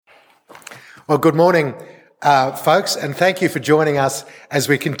Well, good morning, folks, and thank you for joining us as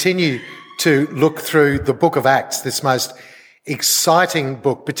we continue to look through the book of Acts, this most exciting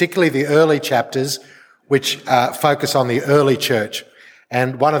book, particularly the early chapters, which focus on the early church.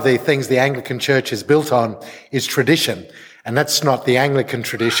 And one of the things the Anglican Church is built on is tradition. And that's not the Anglican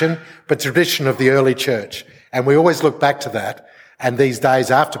tradition, but tradition of the early church. And we always look back to that and these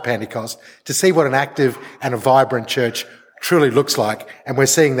days after Pentecost to see what an active and a vibrant church truly looks like. And we're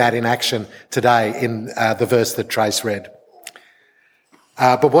seeing that in action today in the verse that Trace read.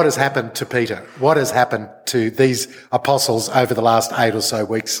 But what has happened to Peter? What has happened to these apostles over the last 8 or so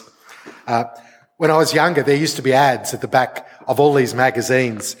weeks? When I was younger, there used to be ads at the back of all these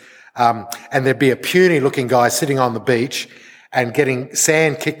magazines, and there'd be a puny-looking guy sitting on the beach and getting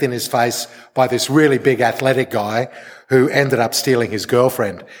sand kicked in his face by this really big athletic guy who ended up stealing his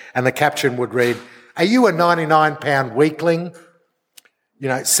girlfriend. And the caption would read, "Are you a 99-pound weakling? You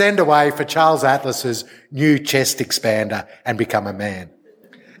know, send away for Charles Atlas's new chest expander and become a man."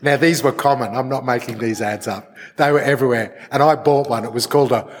 Now, these were common. I'm not making these ads up. They were everywhere. And I bought one. It was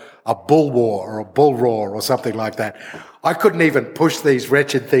called a bull war or a bull roar or something like that. I couldn't even push these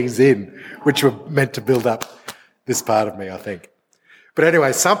wretched things in, which were meant to build up this part of me, I think. But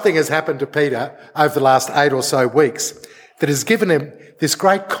anyway, something has happened to Peter over the last 8 or so weeks that has given him this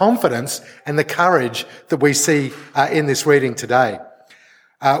great confidence and the courage that we see in this reading today.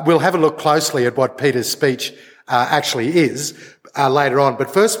 We'll have a look closely at what Peter's speech actually is later on.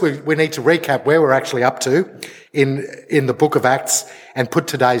 But first we need to recap where we're actually up to in the book of Acts and put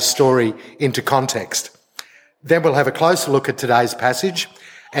today's story into context. Then we'll have a closer look at today's passage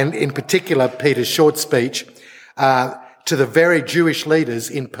and in particular Peter's short speech to the very Jewish leaders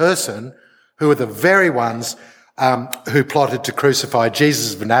in person who are the very ones who plotted to crucify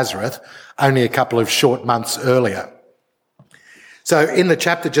Jesus of Nazareth only a couple of short months earlier. So in the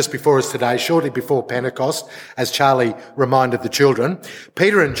chapter just before us today, shortly before Pentecost, as Charlie reminded the children,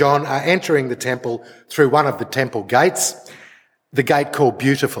 Peter and John are entering the temple through one of the temple gates, the gate called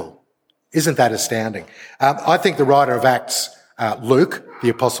Beautiful. Isn't that astounding? I think the writer of Acts, Luke, the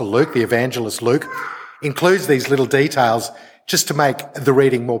Apostle Luke, the evangelist Luke, includes these little details just to make the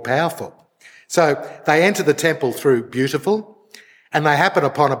reading more powerful. So they enter the temple through Beautiful, and they happen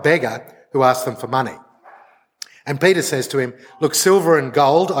upon a beggar who asks them for money. And Peter says to him, "Look, silver and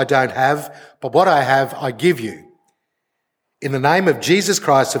gold I don't have, but what I have I give you. In the name of Jesus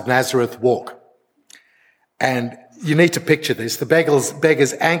Christ of Nazareth, walk." And you need to picture this. The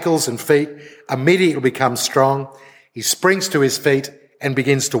beggar's ankles and feet immediately become strong. He springs to his feet and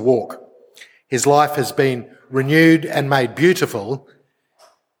begins to walk. His life has been renewed and made beautiful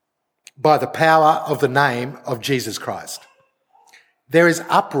by the power of the name of Jesus Christ. There is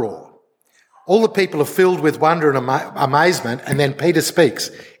uproar. All the people are filled with wonder and amazement, and then Peter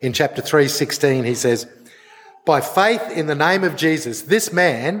speaks. In chapter 3:16, he says, "By faith in the name of Jesus, this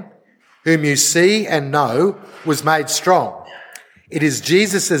man, whom you see and know, was made strong. It is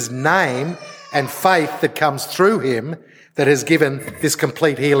Jesus' name and faith that comes through him that has given this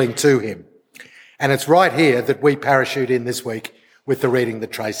complete healing to him." And it's right here that we parachute in this week with the reading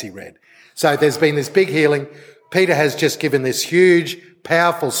that Tracy read. So there's been this big healing. Peter has just given this huge,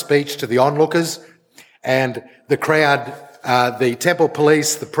 powerful speech to the onlookers, and the crowd, the temple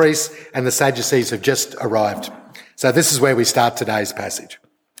police, the priests, and the Sadducees have just arrived. So this is where we start today's passage.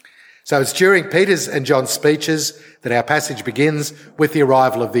 So it's during Peter's and John's speeches that our passage begins with the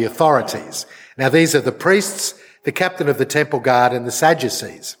arrival of the authorities. Now these are the priests, the captain of the temple guard, and the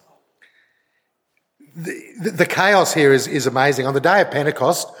Sadducees. The chaos here is amazing. On the day of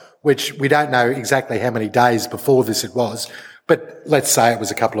Pentecost, which we don't know exactly how many days before this it was, but let's say it was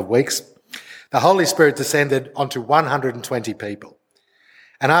a couple of weeks, the Holy Spirit descended onto 120 people.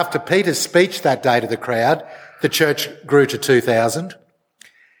 And after Peter's speech that day to the crowd, the church grew to 2,000.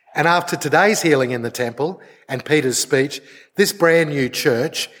 And after today's healing in the temple and Peter's speech, this brand new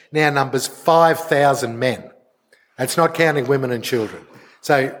church now numbers 5,000 men. That's not counting women and children.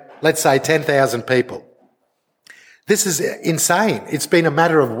 So let's say 10,000 people. This is insane. It's been a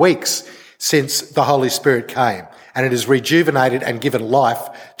matter of weeks since the Holy Spirit came, and it has rejuvenated and given life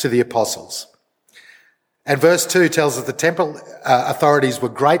to the apostles. And verse 2 tells us the temple authorities were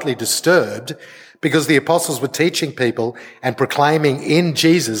greatly disturbed because the apostles were teaching people and proclaiming in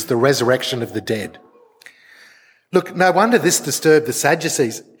Jesus the resurrection of the dead. Look, no wonder this disturbed the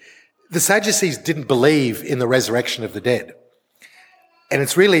Sadducees. The Sadducees didn't believe in the resurrection of the dead. And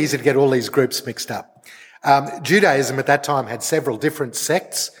it's really easy to get all these groups mixed up. Judaism at that time had several different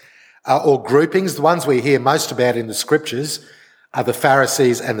sects or groupings. The ones we hear most about in the scriptures are the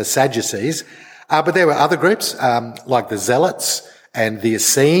Pharisees and the Sadducees. But there were other groups like the Zealots and the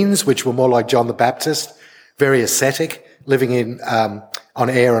Essenes, which were more like John the Baptist, very ascetic, living on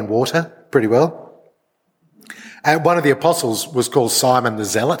air and water pretty well. And one of the apostles was called Simon the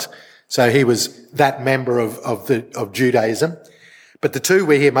Zealot, so he was that member of Judaism. But the two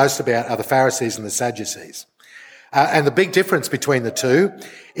we hear most about are the Pharisees and the Sadducees. And the big difference between the two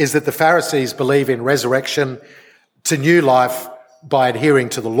is that the Pharisees believe in resurrection to new life by adhering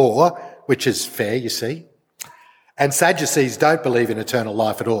to the law, which is fair, you see. And Sadducees don't believe in eternal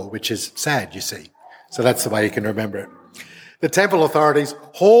life at all, which is sad, you see. So that's the way you can remember it. The temple authorities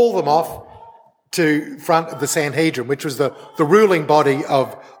haul them off to front of the Sanhedrin, which was the ruling body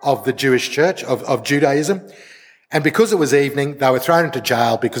of the Jewish church, of Judaism. And because it was evening, they were thrown into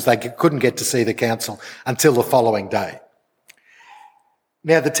jail because they couldn't get to see the council until the following day.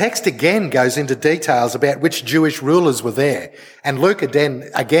 Now, the text again goes into details about which Jewish rulers were there. And Luke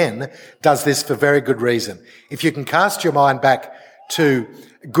again does this for very good reason. If you can cast your mind back to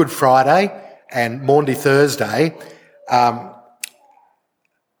Good Friday and Maundy Thursday,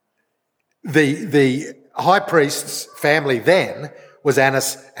 the high priest's family then was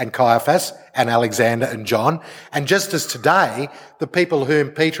Annas and Caiaphas and Alexander and John. And just as today, the people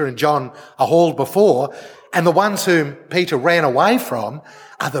whom Peter and John are hauled before and the ones whom Peter ran away from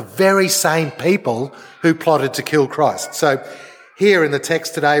are the very same people who plotted to kill Christ. So here in the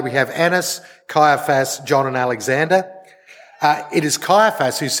text today, we have Annas, Caiaphas, John and Alexander. It is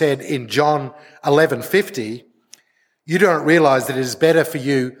Caiaphas who said in John 11:50, "You don't realise that it is better for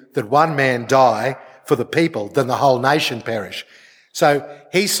you that one man die for the people than the whole nation perish." So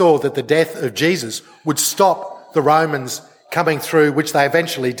he saw that the death of Jesus would stop the Romans coming through, which they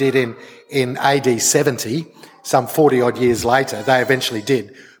eventually did in AD 70, some 40 odd years later, they eventually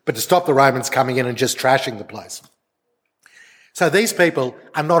did, but to stop the Romans coming in and just trashing the place. So these people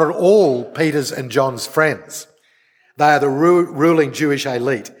are not at all Peter's and John's friends. They are the ruling Jewish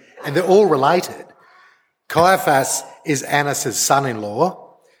elite, and they're all related. Caiaphas is Annas'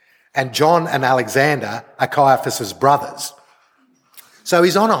 son-in-law, and John and Alexander are Caiaphas' brothers. So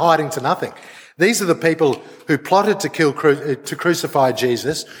he's on a hiding to nothing. These are the people who plotted to crucify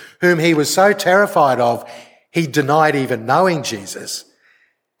Jesus, whom he was so terrified of, he denied even knowing Jesus.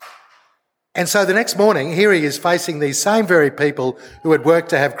 And so the next morning, here he is facing these same very people who had worked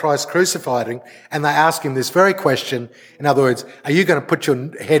to have Christ crucified, and they ask him this very question. In other words, are you going to put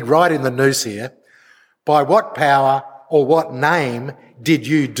your head right in the noose here? By what power or what name did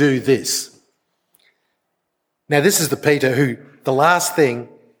you do this? Now, this is the Peter who, the last thing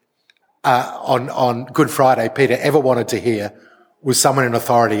on Good Friday Peter ever wanted to hear was someone in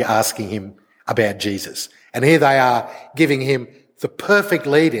authority asking him about Jesus. And here they are giving him the perfect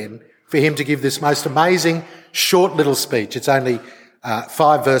lead-in for him to give this most amazing short little speech. It's only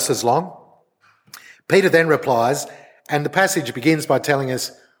 5 verses long. Peter then replies, and the passage begins by telling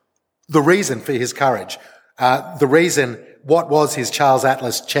us the reason for his courage, what was his Charles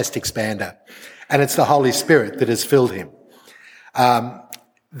Atlas chest expander. And it's the Holy Spirit that has filled him.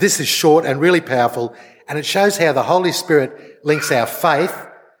 This is short and really powerful, and it shows how the Holy Spirit links our faith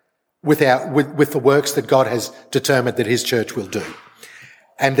with the works that God has determined that his church will do.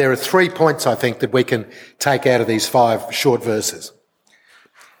 And there are 3 points, I think, that we can take out of these 5 short verses.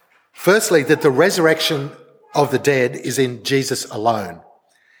 Firstly, that the resurrection of the dead is in Jesus alone.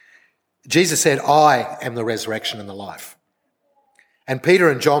 Jesus said, "I am the resurrection and the life." And Peter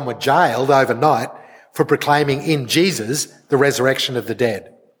and John were jailed overnight for proclaiming in Jesus the resurrection of the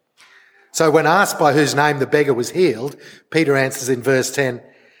dead. So when asked by whose name the beggar was healed, Peter answers in verse 10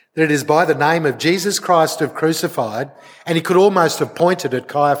 that it is by the name of Jesus Christ who crucified, and he could almost have pointed at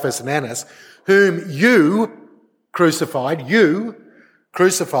Caiaphas and Annas, whom you crucified,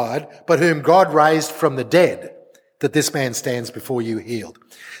 but whom God raised from the dead, that this man stands before you healed.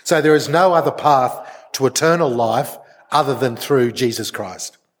 So there is no other path to eternal life other than through Jesus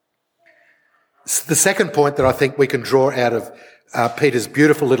Christ. The second point that I think we can draw out of Peter's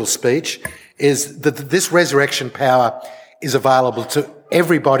beautiful little speech is that this resurrection power is available to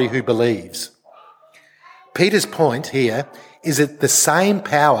everybody who believes. Peter's point here is that the same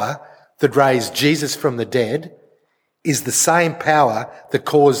power that raised Jesus from the dead is the same power that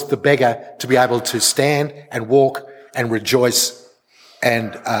caused the beggar to be able to stand and walk and rejoice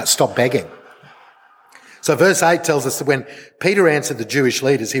and stop begging. So verse 8 tells us that when Peter answered the Jewish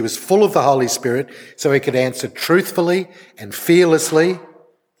leaders, he was full of the Holy Spirit, so he could answer truthfully and fearlessly.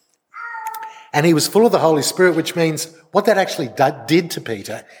 And he was full of the Holy Spirit, which means what that actually did to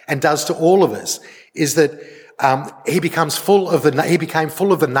Peter and does to all of us is that he became full of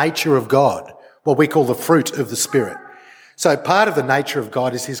the nature of God, what we call the fruit of the Spirit. So part of the nature of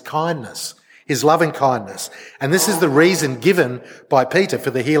God is his kindness, his loving kindness. And this is the reason given by Peter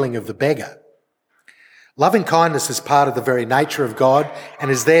for the healing of the beggar. Loving kindness is part of the very nature of God and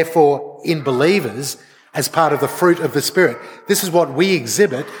is therefore in believers as part of the fruit of the Spirit. This is what we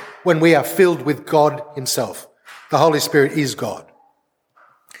exhibit when we are filled with God himself. The Holy Spirit is God.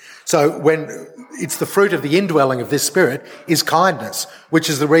 So when it's the fruit of the indwelling of this Spirit is kindness, which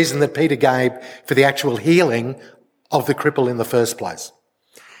is the reason that Peter gave for the actual healing of the cripple in the first place.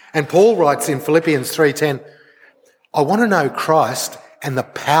 And Paul writes in Philippians 3:10, I want to know Christ and the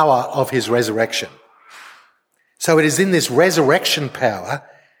power of his resurrection. So it is in this resurrection power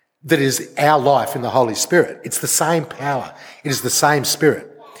that is our life in the Holy Spirit. It's the same power. It is the same Spirit.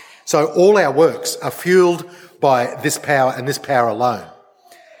 So all our works are fueled by this power and this power alone.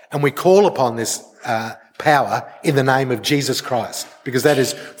 And we call upon this power in the name of Jesus Christ, because that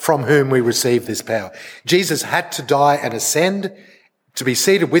is from whom we receive this power. Jesus had to die and ascend to be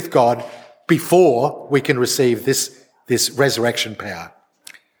seated with God before we can receive this resurrection power.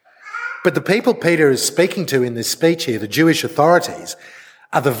 But the people Peter is speaking to in this speech here, the Jewish authorities,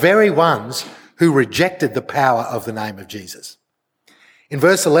 are the very ones who rejected the power of the name of Jesus. In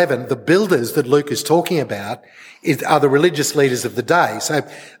verse 11, the builders that Luke is talking about are the religious leaders of the day. So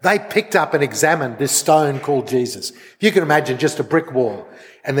they picked up and examined this stone called Jesus. You can imagine just a brick wall,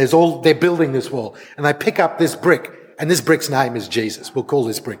 and they're building this wall, and they pick up this brick, and this brick's name is Jesus. We'll call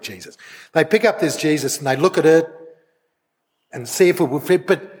this brick Jesus. They pick up this Jesus and they look at it and see if it will fit,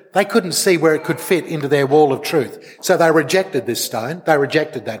 but they couldn't see where it could fit into their wall of truth. So they rejected this stone, they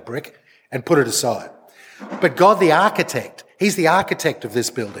rejected that brick and put it aside. But God, the architect, he's the architect of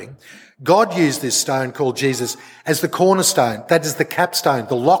this building. God used this stone called Jesus as the cornerstone, that is the capstone,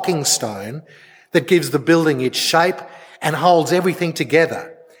 the locking stone that gives the building its shape and holds everything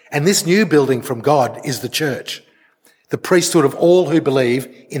together. And this new building from God is the church, the priesthood of all who believe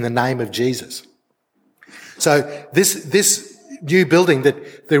in the name of Jesus. So this new building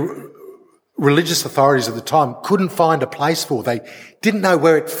that the religious authorities at the time couldn't find a place for, they didn't know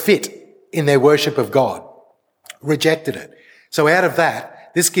where it fit in their worship of God, rejected it. So out of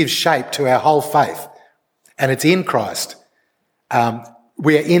that, this gives shape to our whole faith, and it's in Christ.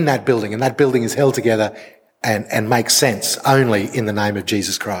 We are in that building, and that building is held together and makes sense only in the name of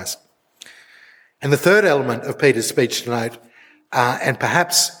Jesus Christ. And the third element of Peter's speech tonight, and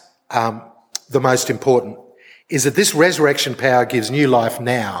perhaps the most important, is that this resurrection power gives new life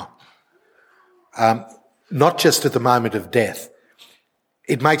now, not just at the moment of death.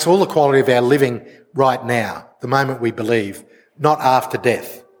 It makes all the quality of our living right now, the moment we believe, not after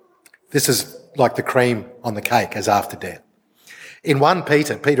death. This is like the cream on the cake as after death. In 1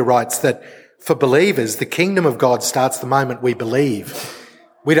 Peter writes that for believers, the kingdom of God starts the moment we believe.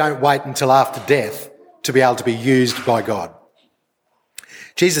 We don't wait until after death to be able to be used by God.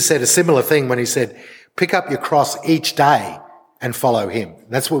 Jesus said a similar thing when he said, pick up your cross each day and follow him.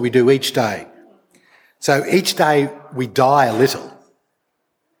 That's what we do each day. So each day we die a little.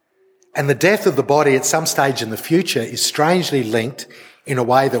 And the death of the body at some stage in the future is strangely linked in a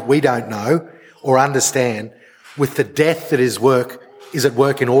way that we don't know or understand with the death that is at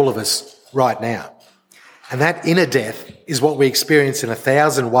work in all of us right now. And that inner death is what we experience in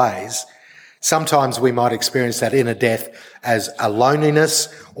 1,000 ways. Sometimes we might experience that inner death as a loneliness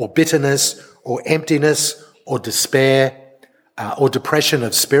or bitterness or emptiness or despair or depression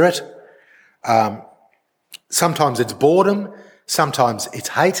of spirit. Sometimes it's boredom. Sometimes it's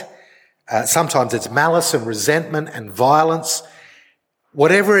hate. Sometimes it's malice and resentment and violence.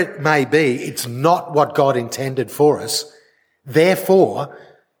 Whatever it may be, it's not what God intended for us. Therefore,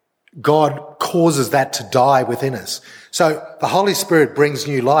 God causes that to die within us. So the Holy Spirit brings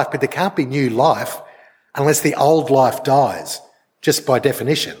new life, but there can't be new life unless the old life dies, just by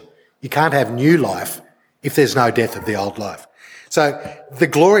definition. You can't have new life if there's no death of the old life. So the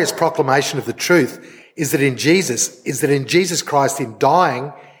glorious proclamation of the truth is that in Jesus Christ, in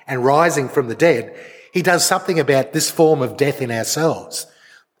dying and rising from the dead, he does something about this form of death in ourselves,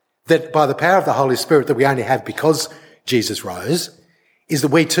 that by the power of the Holy Spirit that we only have because Jesus rose, is that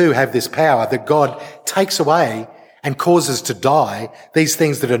we too have this power that God takes away and causes to die these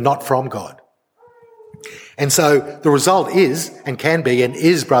things that are not from God. And so the result is, and can be, and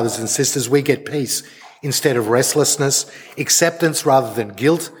is, brothers and sisters, we get peace instead of restlessness, acceptance rather than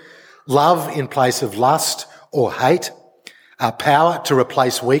guilt, love in place of lust or hate, power to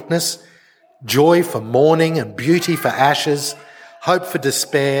replace weakness, joy for mourning and beauty for ashes, hope for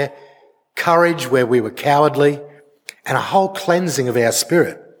despair, courage where we were cowardly, and a whole cleansing of our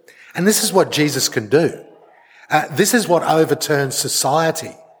spirit. And this is what Jesus can do. This is what overturns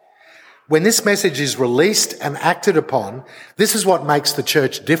society. When this message is released and acted upon, this is what makes the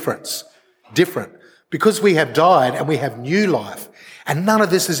church different. different because we have died and we have new life. And none of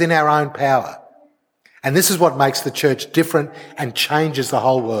this is in our own power. And this is what makes the church different and changes the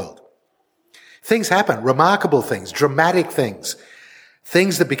whole world. Things happen, remarkable things, dramatic things,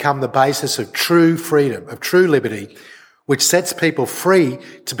 things that become the basis of true freedom, of true liberty, which sets people free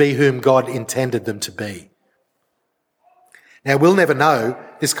to be whom God intended them to be. Now, we'll never know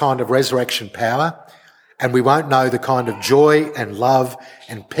this kind of resurrection power, and we won't know the kind of joy and love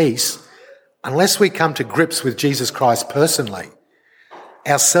and peace unless we come to grips with Jesus Christ personally,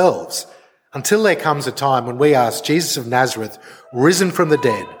 ourselves, until there comes a time when we ask Jesus of Nazareth, risen from the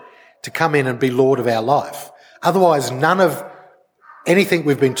dead, to come in and be Lord of our life. Otherwise, none of anything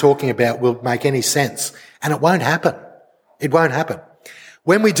we've been talking about will make any sense, and it won't happen. It won't happen.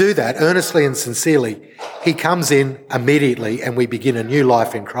 When we do that, earnestly and sincerely, he comes in immediately and we begin a new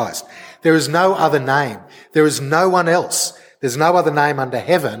life in Christ. There is no other name. There is no one else. There's no other name under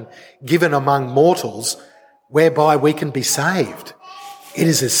heaven given among mortals whereby we can be saved. It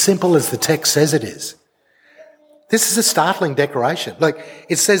is as simple as the text says it is. This is a startling declaration.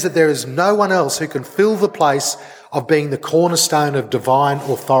 It says that there is no one else who can fill the place of being the cornerstone of divine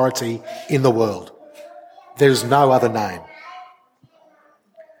authority in the world. There is no other name.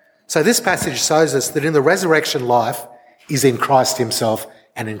 So this passage shows us that in the resurrection life is in Christ himself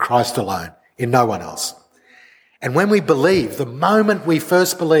and in Christ alone, in no one else. And when we believe, the moment we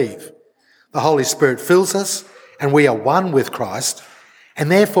first believe, the Holy Spirit fills us and we are one with Christ.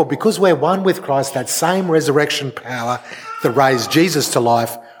 And therefore, because we're one with Christ, that same resurrection power that raised Jesus to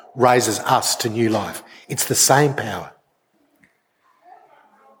life raises us to new life. It's the same power.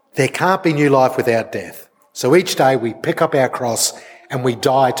 There can't be new life without death. So each day we pick up our cross and we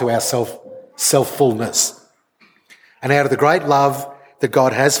die to our self-fullness. And out of the great love that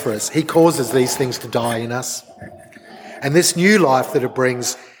God has for us, he causes these things to die in us. And this new life that it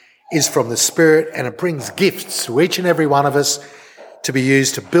brings is from the Spirit, and it brings gifts to each and every one of us to be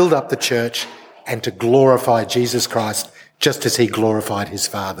used to build up the church and to glorify Jesus Christ just as he glorified his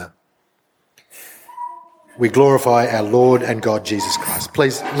Father. We glorify our Lord and God Jesus Christ.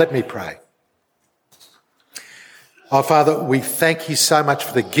 Please let me pray. Our Father, we thank you so much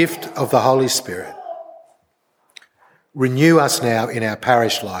for the gift of the Holy Spirit. Renew us now in our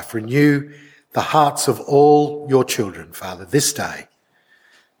parish life. Renew the hearts of all your children, Father, this day,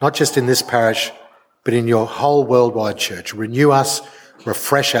 not just in this parish, but in your whole worldwide church. Renew us,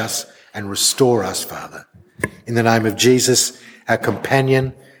 refresh us, and restore us, Father. In the name of Jesus, our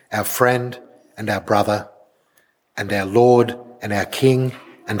companion, our friend, and our brother, and our Lord, and our King,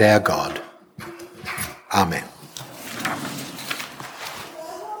 and our God. Amen.